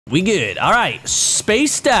We good. All right,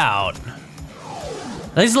 spaced out.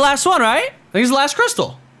 This is the last one, right? I think it's the last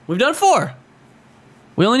crystal. We've done 4.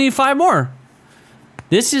 We only need 5 more.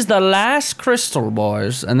 This is the last crystal,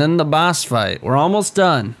 boys, and then the boss fight. We're almost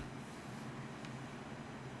done.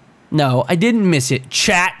 No, I didn't miss it.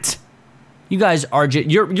 Chat. You guys are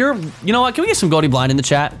you know what? Can we get some Goldie Blind in the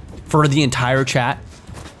chat for the entire chat?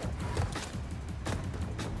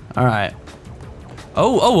 All right.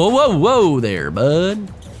 Whoa there,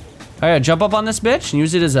 bud. All right, jump up on this bitch and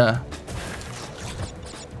use it as a.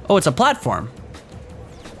 Oh, it's a platform.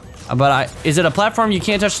 But is it a platform you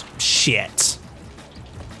can't touch? Shit.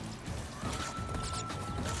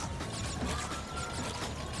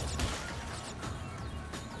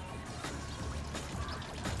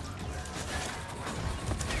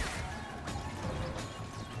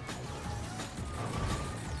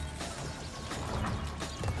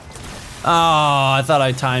 Oh, I thought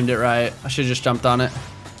I timed it right. I should have just jumped on it.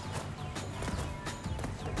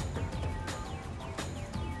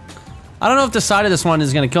 I don't know if the side of this one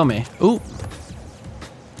is gonna kill me. Ooh.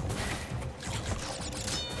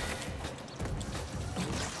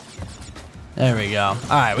 There we go. All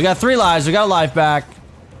right, we got 3 lives. We got a life back.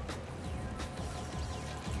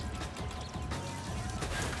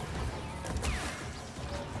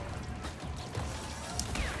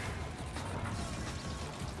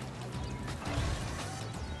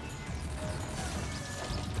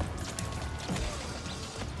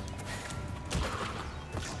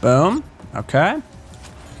 Boom. Okay.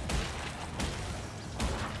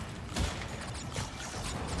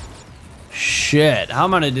 Shit, how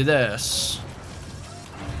am I gonna do this?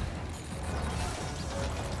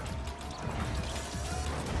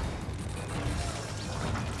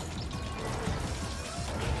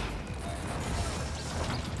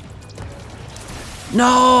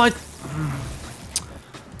 No,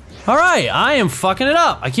 all right, I am fucking it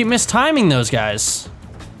up. I keep mistiming those guys.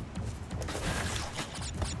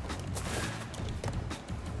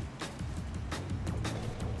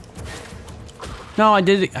 No, I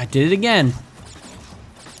did it again.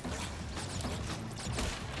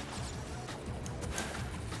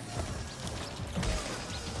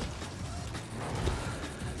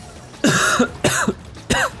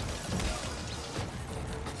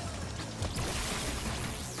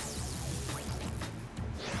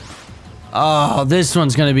 Oh, this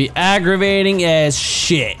one's gonna be aggravating as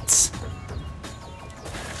shit.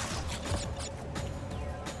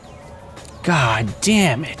 God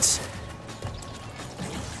damn it.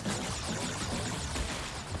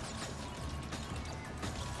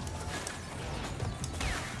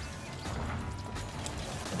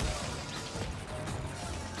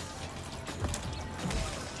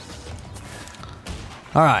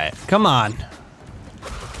 All right, come on.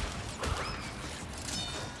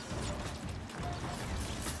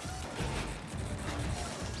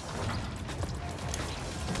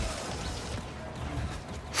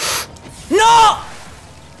 No! All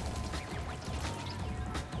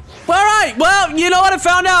right, well, you know what I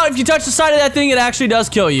found out? If you touch the side of that thing, it actually does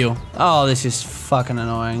kill you. Oh, this is fucking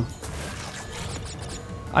annoying.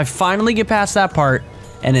 I finally get past that part,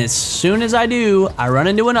 and as soon as I do, I run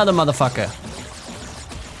into another motherfucker.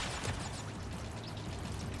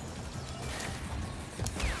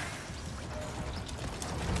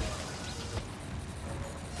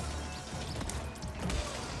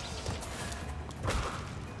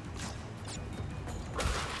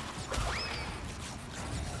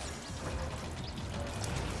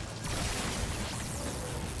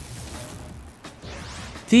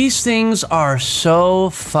 These things are so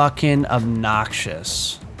fucking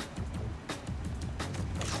obnoxious.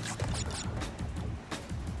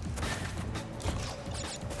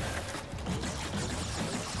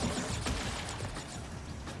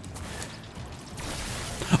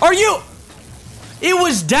 Are you? It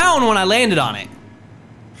was down when I landed on it.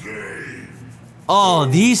 Oh,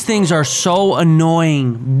 these things are so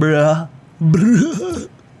annoying, bruh. Bruh.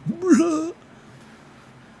 Bruh.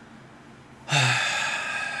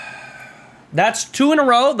 That's 2 in a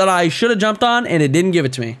row that I should have jumped on and it didn't give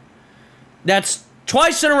it to me. That's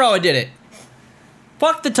twice in a row I did it.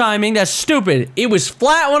 Fuck the timing, that's stupid. It was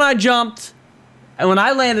flat when I jumped, and when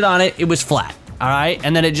I landed on it, it was flat, all right?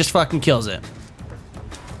 And then it just fucking kills it.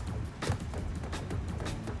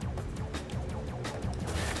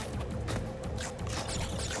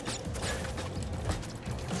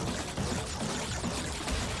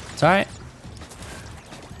 It's all right.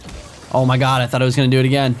 Oh my God, I thought I was gonna do it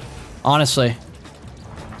again. Honestly.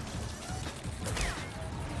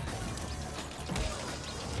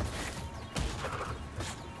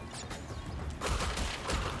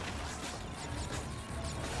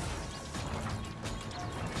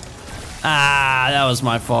 Ah, that was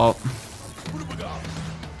my fault.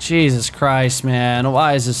 Jesus Christ, man.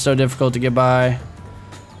 Why is this so difficult to get by?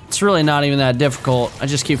 It's really not even that difficult. I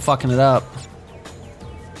just keep fucking it up.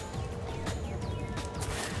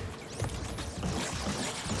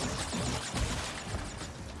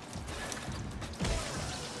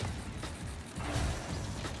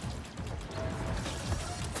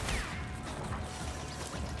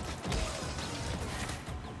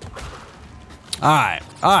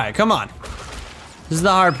 Alright, come on. This is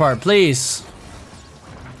the hard part, please.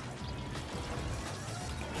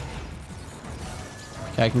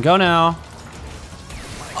 Okay, I can go now.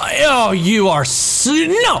 Oh, you are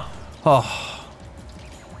no! Oh.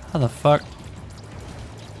 How the fuck?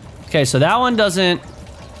 Okay, so that one doesn't...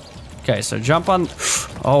 Okay, so jump on...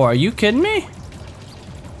 Oh, are you kidding me?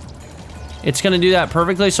 It's gonna do that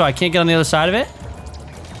perfectly so I can't get on the other side of it?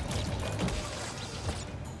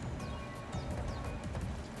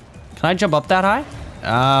 Can I jump up that high?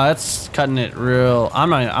 That's cutting it real... no,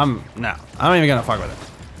 I'm not even gonna fuck with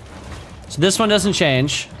it. So this one doesn't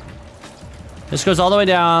change. This goes all the way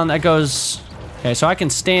down, that goes... Okay, so I can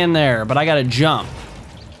stand there, but I gotta jump.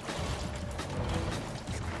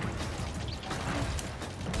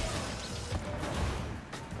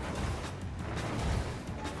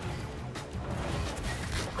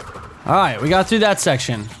 Alright, we got through that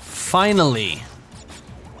section. Finally.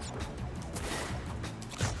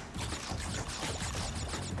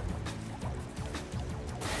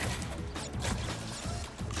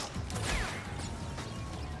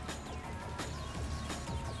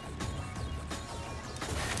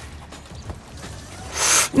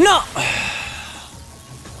 No!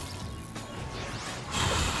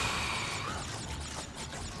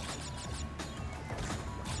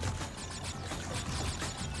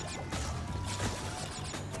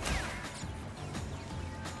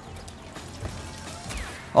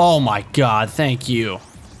 Oh my god, thank you.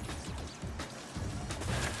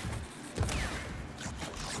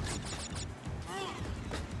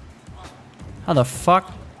 How the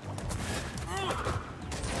fuck?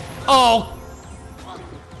 Oh!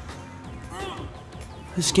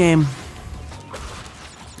 This game.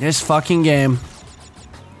 This fucking game.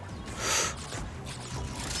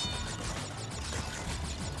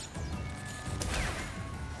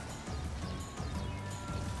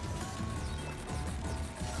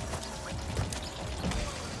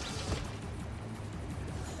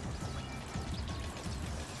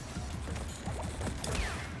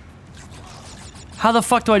 How the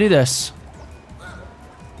fuck do I do this?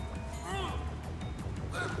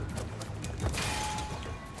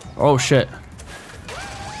 Oh shit.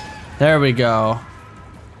 There we go.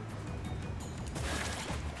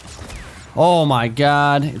 Oh my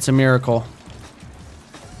god, it's a miracle.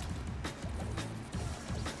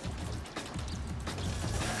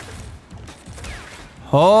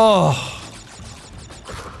 Oh.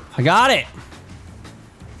 I got it.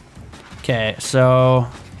 Okay, so...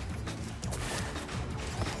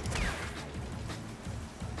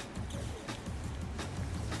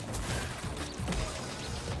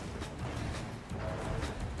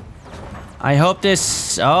 I hope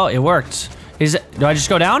this... Oh, it worked. Do I just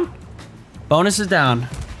go down? Bonus is down.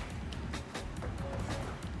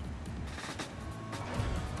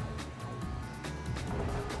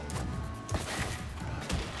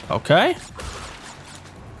 Okay.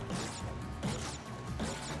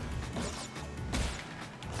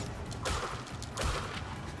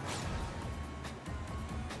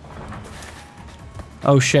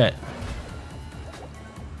 Oh shit.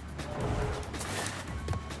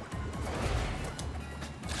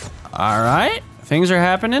 All right, things are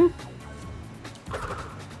happening.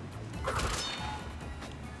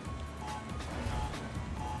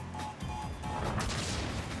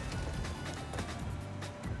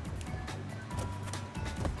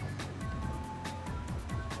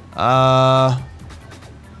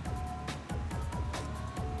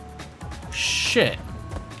 Shit.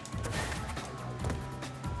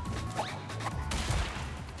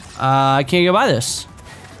 I can't go by this.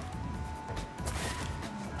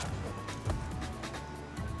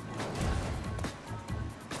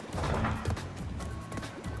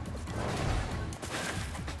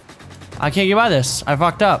 I can't get by this. I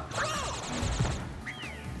fucked up.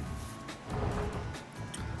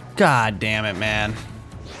 God damn it, man.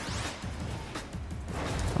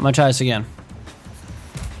 I'm gonna try this again.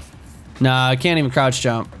 Nah, I can't even crouch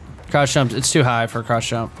jump. Crouch jump, it's too high for a crouch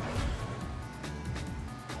jump.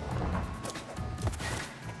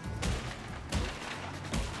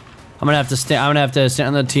 I'm gonna have to stand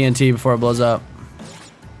on the TNT before it blows up.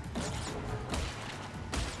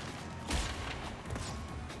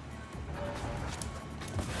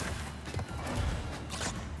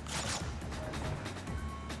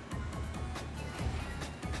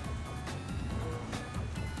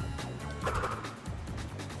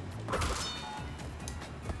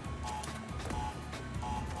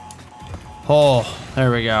 Oh,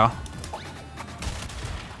 there we go.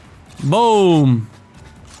 Boom.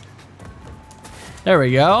 There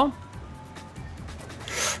we go.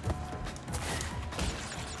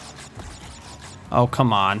 Oh,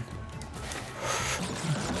 come on.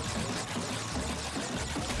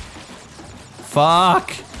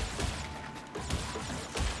 Fuck.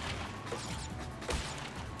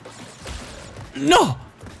 No.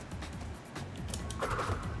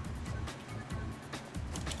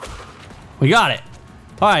 We got it.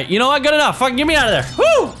 All right, you know what? Good enough. Fucking get me out of there.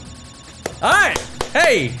 Woo! All right.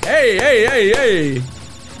 Hey, hey, hey, hey, hey.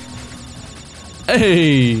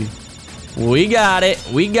 Hey. We got it.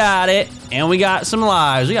 We got it. And we got some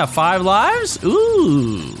lives. We got 5 lives.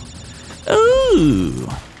 Ooh. Ooh.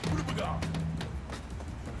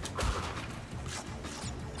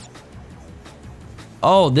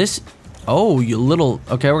 Oh, this. Oh, you little.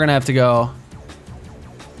 Okay, we're gonna have to go.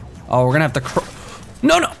 Oh, we're gonna have to.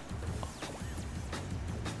 No, no.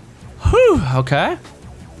 Whew. Okay.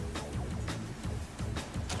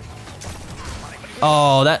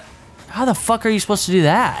 Oh, that. How the fuck are you supposed to do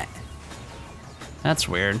that? That's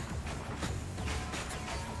weird.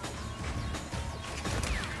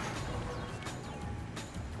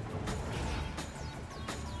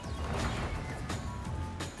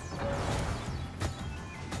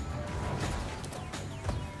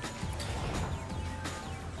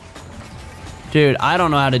 Dude, I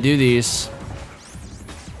don't know how to do these.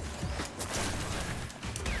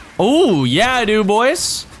 Oh, yeah, I do,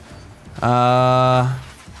 boys. Oh,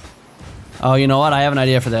 you know what? I have an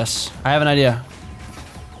idea for this. I have an idea.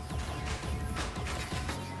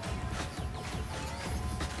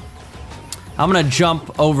 I'm gonna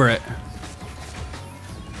jump over it.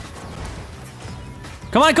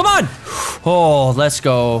 Come on, come on! Oh, let's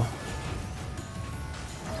go.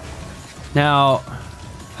 Now,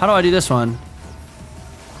 how do I do this one?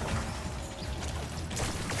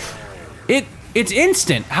 It's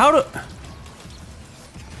instant. How do...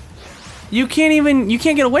 You can't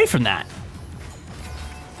get away from that.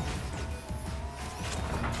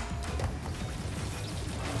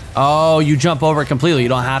 Oh, you jump over it completely. You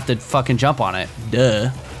don't have to fucking jump on it.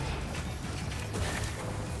 Duh.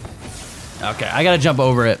 Okay, I gotta jump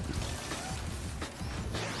over it.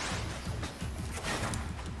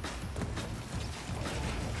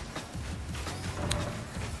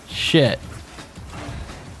 Shit.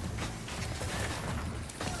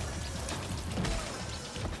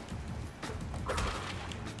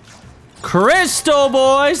 Crystal,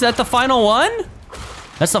 boys! That the final one?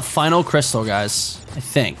 That's the final crystal, guys. I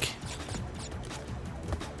think.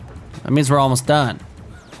 That means we're almost done.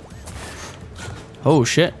 Oh,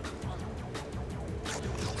 shit.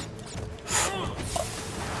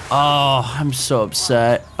 Oh, I'm so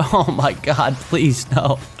upset. Oh my god, please,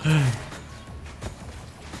 no.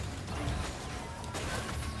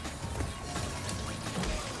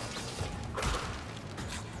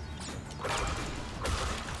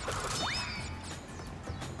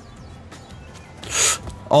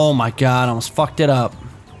 Oh my god, I almost fucked it up.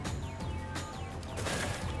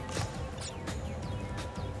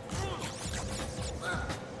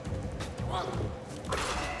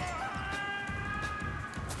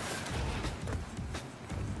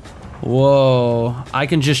 Whoa, I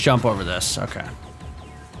can just jump over this, okay.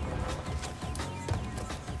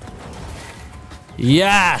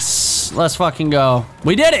 Yes, let's fucking go.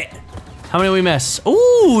 We did it. How many did we miss?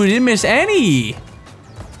 Ooh, we didn't miss any.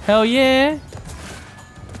 Hell yeah.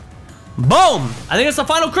 Boom! I think it's the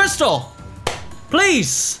final crystal.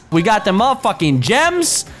 Please. We got them motherfucking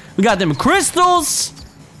gems. We got them crystals.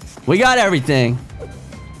 We got everything.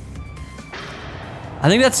 I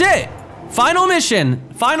think that's it. Final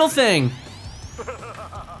mission. Final thing.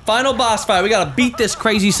 Final boss fight. We gotta beat this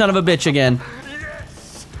crazy son of a bitch again.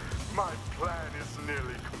 Yes! My plan is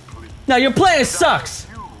nearly complete. Now your plan sucks.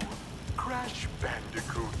 You, Crash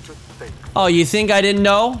Bandicoot, to think. Oh, you think I didn't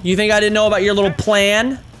know? You think I didn't know about your little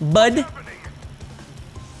plan, bud?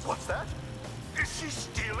 What's that? Is she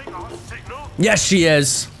stealing our signal? Yes, she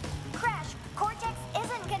is. Crash, Cortex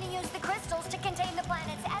isn't gonna use the crystals to contain the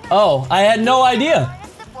planet's energy. Oh, I had no idea.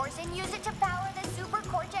 Harness the force and use it to power the super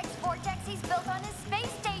Cortex vortex he's built on his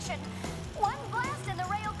space station. One blast and the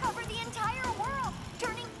ray will cover the entire world,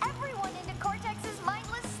 turning everyone into Cortex's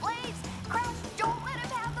mindless slaves. Crash, don't let him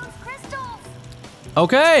have those crystals.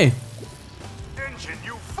 Okay. Engine,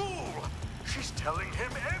 you fool! She's telling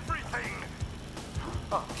him everything.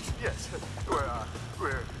 Oh, yes,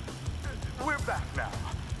 we're back now.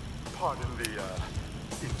 Pardon the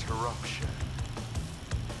interruption.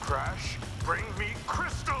 Crash, bring me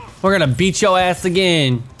crystals. We're gonna beat your ass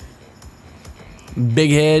again.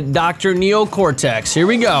 Big head Dr. Neocortex. Here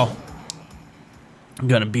we go. I'm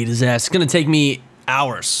gonna beat his ass. It's gonna take me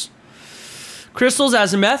hours. Crystals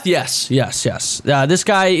as a meth? Yes. This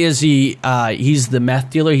guy is he's the meth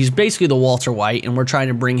dealer. He's basically the Walter White, and we're trying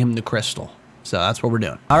to bring him the crystal. So that's what we're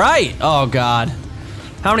doing. All right. Oh, God.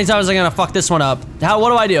 How many times am I gonna fuck this one up? What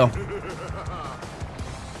do I do?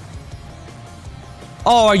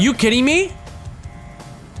 Oh, are you kidding me?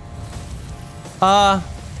 How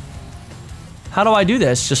do I do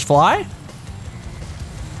this? Just fly?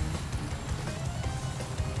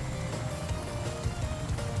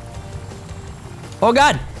 Oh,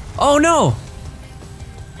 God. Oh, no.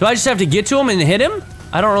 Do I just have to get to him and hit him?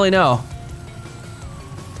 I don't really know.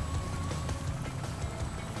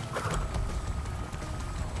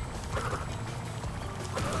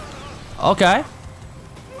 Okay.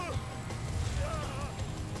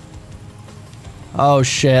 Oh,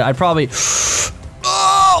 shit. I probably...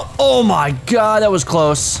 Oh my God. That was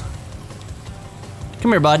close.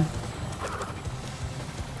 Come here, bud.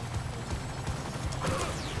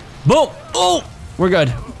 Boom. Oh! We're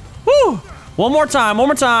good. Woo! One more time.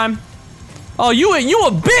 Oh, you a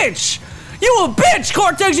bitch! You a bitch,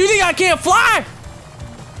 Cortex! You think I can't fly?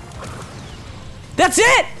 That's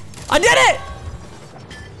it! I did it!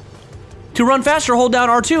 To run faster, hold down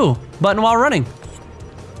R2 button while running.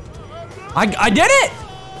 I did it!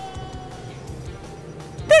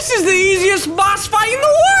 This is the easiest boss fight in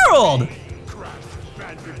the world!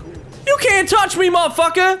 You can't touch me,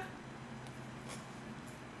 motherfucker!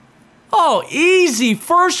 Oh, easy.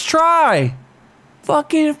 First try.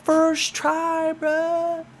 Fucking first try,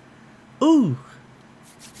 bruh. Ooh.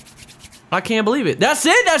 I can't believe it. That's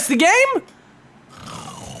it? That's the game?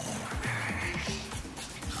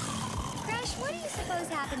 Crash, what do you suppose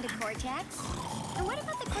happened to Cortex? And what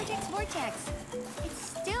about the Cortex Vortex?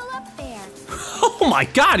 It's still up there. Oh my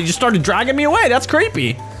God, he just started dragging me away. That's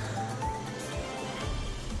creepy.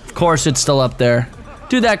 Of course it's still up there.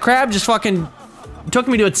 Dude, that crab just fucking... took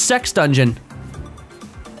me to its sex dungeon.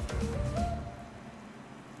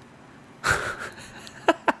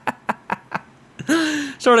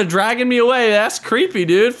 Started dragging me away. That's creepy,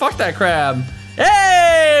 dude. Fuck that crab.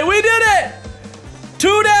 Hey, we did it!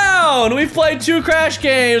 2 down. We've played 2 Crash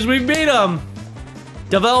games. We've beat them.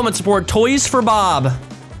 Development support, Toys for Bob.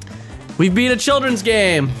 We've beat a children's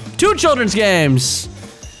game. 2 children's games.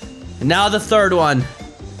 And now the third one.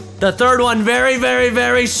 The third one very, very,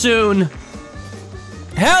 very soon.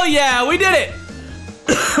 Hell yeah, we did it!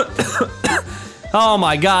 Oh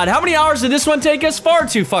my God, how many hours did this one take us? Far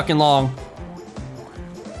too fucking long.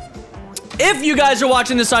 If you guys are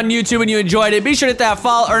watching this on YouTube and you enjoyed it, be sure to hit that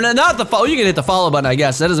follow, or not the follow, you can hit the follow button, I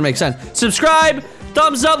guess. That doesn't make sense. Subscribe,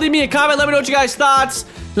 thumbs up, leave me a comment, let me know what you guys thoughts.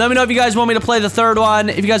 Let me know if you guys want me to play the third one.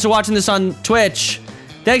 If you guys are watching this on Twitch,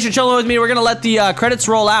 thanks for chilling with me. We're gonna let the credits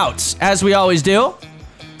roll out, as we always do.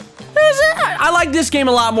 I like this game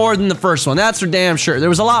a lot more than the first one. That's for damn sure. There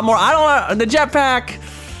was a lot more. The jetpack,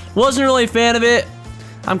 wasn't really a fan of it.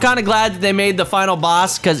 I'm kind of glad that they made the final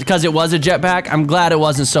boss because it was a jetpack. I'm glad it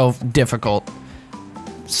wasn't so difficult.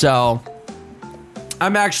 So,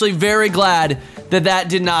 I'm actually very glad that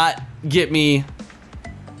did not get me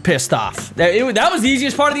pissed off. That was the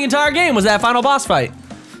easiest part of the entire game, was that final boss fight.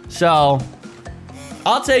 So,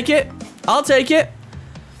 I'll take it. I'll take it.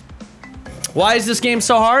 Why is this game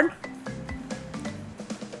so hard?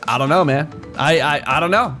 I don't know, man. I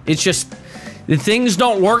don't know. It's just the things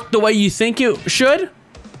don't work the way you think it should.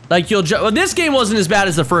 Like well, this game wasn't as bad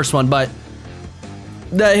as the first one, but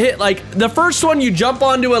the first one you jump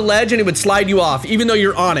onto a ledge and it would slide you off, even though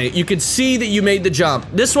you're on it. You could see that you made the jump.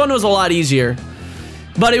 This one was a lot easier,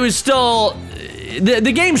 but it was still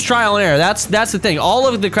the game's trial and error. That's the thing. All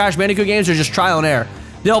of the Crash Bandicoot games are just trial and error.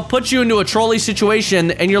 They'll put you into a trolley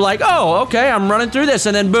situation and you're like, oh, okay, I'm running through this.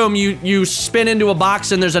 And then boom, you spin into a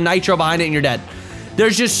box and there's a nitro behind it and you're dead.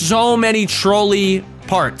 There's just so many trolley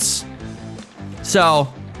parts.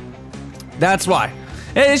 So that's why.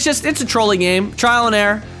 It's a trolley game, trial and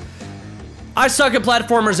error. I suck at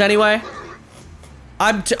platformers anyway.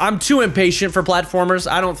 I'm too impatient for platformers.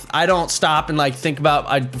 I don't stop and like think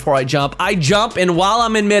about before I jump. I jump and while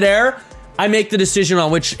I'm in midair, I make the decision on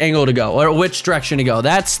which angle to go or which direction to go.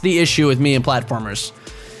 That's the issue with me in platformers.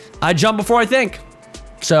 I jump before I think.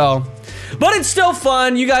 So, but it's still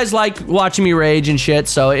fun. You guys like watching me rage and shit,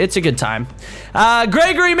 so it's a good time.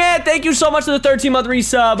 Gregory, man, thank you so much for the 13-month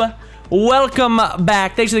resub. Welcome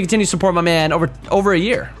back. Thanks for the continued support, my man. Over a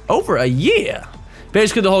year. Over a year.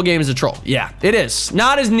 Basically, the whole game is a troll. Yeah, it is.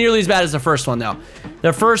 Not as nearly as bad as the first one, though.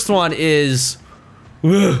 The first one is...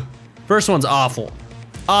 First one's awful.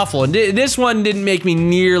 Awful. And this one didn't make me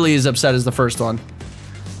nearly as upset as the first one.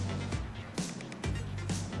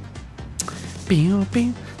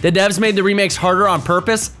 The devs made the remakes harder on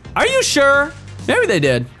purpose. Are you sure? Maybe they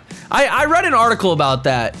did. I read an article about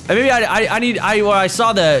that. Maybe I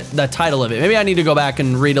saw the title of it. Maybe I need to go back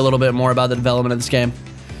and read a little bit more about the development of this game.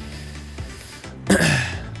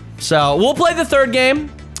 So we'll play the third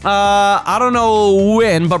game. I don't know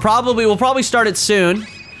when, but we'll probably start it soon.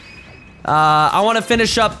 I want to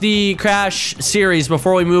finish up the Crash series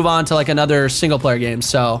before we move on to like another single player game.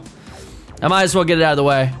 So I might as well get it out of the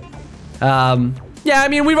way. Yeah, I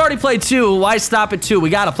mean, we've already played 2. Why stop at 2? We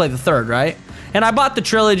got to play the third, right? And I bought the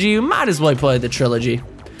trilogy. Might as well play the trilogy.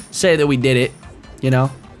 Say that we did it, you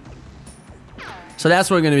know? So that's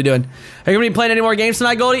what we're going to be doing. Are you going to be playing any more games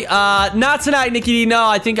tonight, Goldie? Not tonight, Nikki D. No,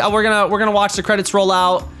 I think we're gonna watch the credits roll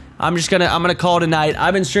out. I'm gonna call it a night.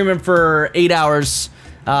 I've been streaming for 8 hours.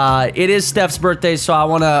 It is Steph's birthday, so I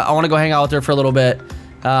wanna go hang out with her for a little bit.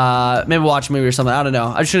 Maybe watch a movie or something. I don't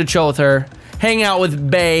know. I should have chill with her. Hang out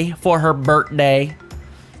with Bae for her birthday.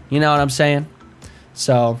 You know what I'm saying?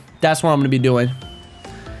 So that's what I'm gonna be doing.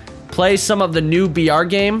 Play some of the new BR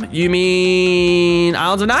game. You mean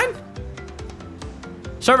Islands of Nine?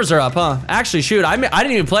 Servers are up, huh? Actually, shoot, I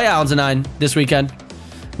didn't even play Islands of Nine this weekend.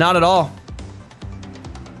 Not at all.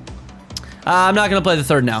 I'm not gonna play the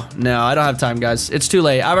third now. No, I don't have time, guys. It's too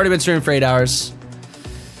late. I've already been streaming for 8 hours.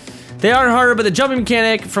 They aren't harder, but the jumping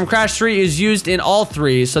mechanic from Crash 3 is used in all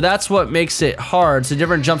 3, so that's what makes it hard. It's a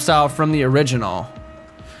different jump style from the original.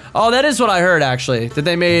 Oh, that is what I heard, actually. That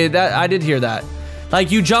they made that. I did hear that.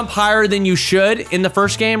 Like, you jump higher than you should in the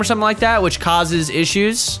first game or something like that, which causes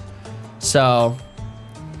issues. So,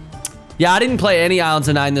 yeah, I didn't play any Islands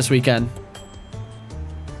of Nine this weekend.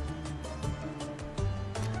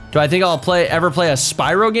 Do I think I'll ever play a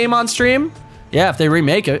Spyro game on stream? Yeah, if they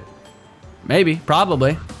remake it. Maybe,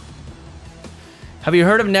 probably. Have you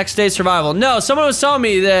heard of Next Day Survival? No, someone was telling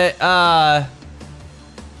me that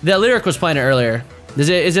that Lyric was playing it earlier. Is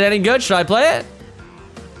it any good? Should I play it?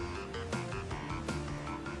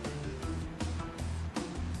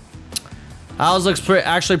 Owls looks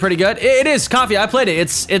actually pretty good. It is, Coffee. I played it.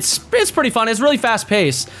 It's pretty fun. It's really fast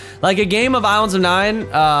paced. Like a game of Islands of Nine.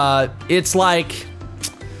 It's like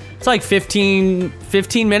 15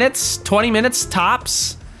 minutes, 20 minutes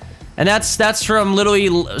tops, and that's from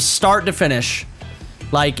literally start to finish.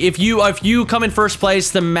 Like if you come in first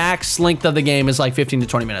place, the max length of the game is like 15 to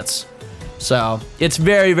 20 minutes. So it's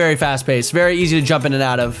very, very fast paced. Very easy to jump in and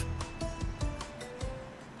out of.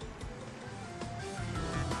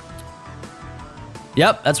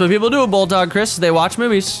 Yep, that's what people do with Bulldog, Chris. They watch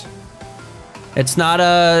movies. It's not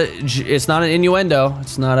an innuendo.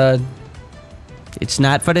 It's not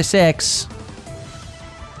for the sex.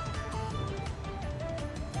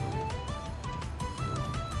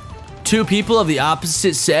 Two people of the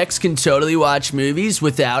opposite sex can totally watch movies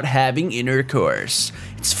without having intercourse.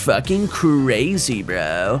 It's fucking crazy,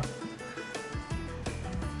 bro.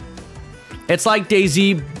 It's like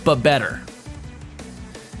DayZ, but better.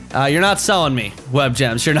 You're not selling me, Web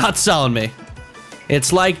Gems. You're not selling me.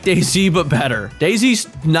 It's like DayZ, but better. DayZ's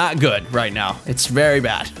not good right now. It's very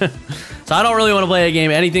bad. So I don't really want to play a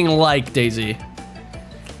game anything like DayZ.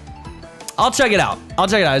 I'll check it out.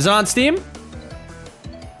 Is it on Steam?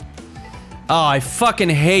 Oh, I fucking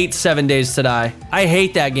hate 7 Days to Die. I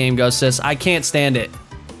hate that game, Ghost Sis. I can't stand it.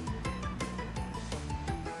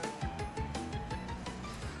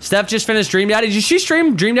 Steph just finished Dream Daddy. Did she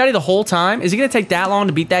stream Dream Daddy the whole time? Is it gonna take that long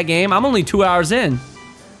to beat that game? I'm only 2 hours in.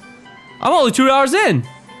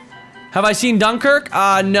 Have I seen Dunkirk?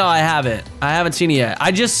 No, I haven't. I haven't seen it yet.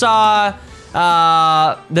 I just saw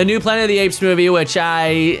the new Planet of the Apes movie, which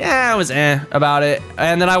I was about it.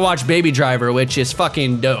 And then I watched Baby Driver, which is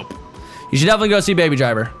fucking dope. You should definitely go see Baby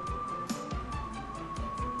Driver.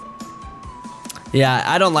 Yeah,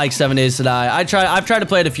 I don't like 7 Days to Die. I've tried to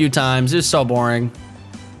play it a few times. It's so boring.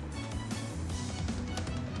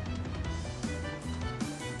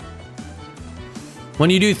 When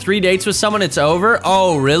you do 3 dates with someone, it's over?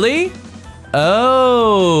 Oh, really?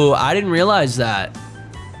 Oh, I didn't realize that.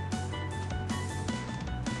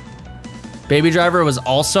 Baby Driver was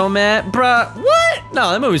also meh? Bruh, what?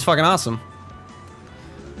 No, that movie's fucking awesome.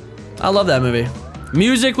 I love that movie.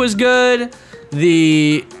 Music was good.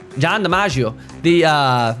 John DiMaggio. The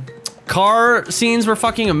car scenes were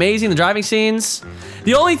fucking amazing. The driving scenes.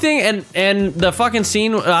 The only thing, and the fucking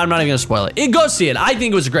scene, I'm not even gonna spoil it. Go see it. I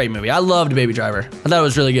think it was a great movie. I loved Baby Driver. I thought it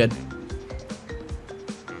was really good.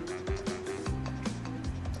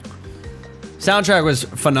 Soundtrack was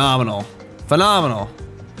phenomenal. Phenomenal.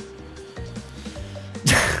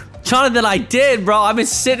 Jonathan, I did, bro. I've been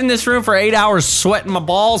sitting in this room for 8 hours sweating my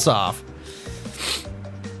balls off.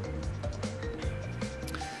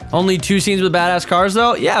 Only 2 scenes with badass cars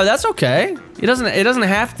though? Yeah, that's okay. It doesn't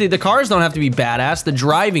have to, the cars don't have to be badass. The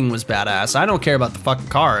driving was badass. I don't care about the fucking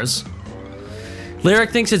cars.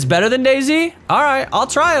 Lyric thinks it's better than DayZ? Alright, I'll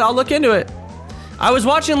try it. I'll look into it. I was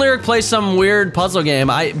watching Lyric play some weird puzzle game,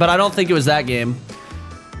 but I don't think it was that game.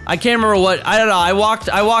 I can't remember what, I don't know. I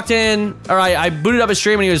walked in, or I booted up a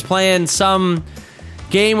stream and he was playing some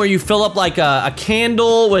game where you fill up like a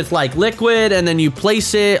candle with like liquid and then you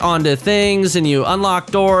place it onto things and you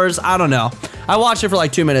unlock doors. I don't know. I watched it for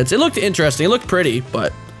like 2 minutes. It looked interesting. It looked pretty,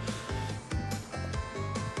 but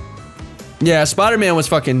yeah, Spider-Man was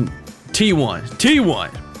fucking T1.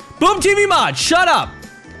 T1. Boom TV mod, shut up.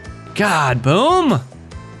 God, Boom.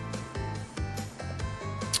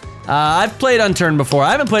 I've played Unturned before.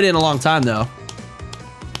 I haven't played it in a long time though.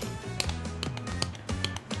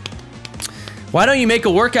 Why don't you make a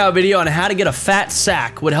workout video on how to get a fat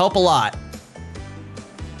sack? Would help a lot.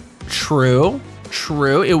 True.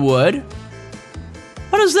 True, it would.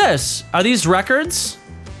 What is this? Are these records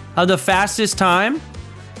of the fastest time?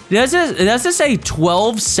 Does this say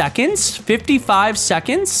 12 seconds? 55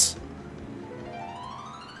 seconds?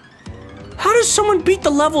 How does someone beat the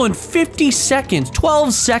level in 50 seconds?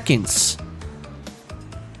 12 seconds.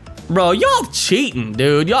 Bro, y'all cheating,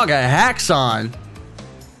 dude. Y'all got hacks on.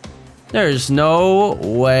 There's no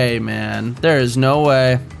way, man. There is no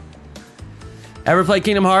way. Ever play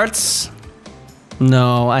Kingdom Hearts?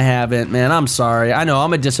 No, I haven't, man. I'm sorry. I know,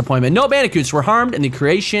 I'm a disappointment. No Bandicoots were harmed in the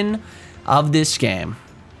creation of this game.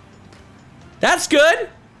 That's good.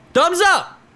 Thumbs up.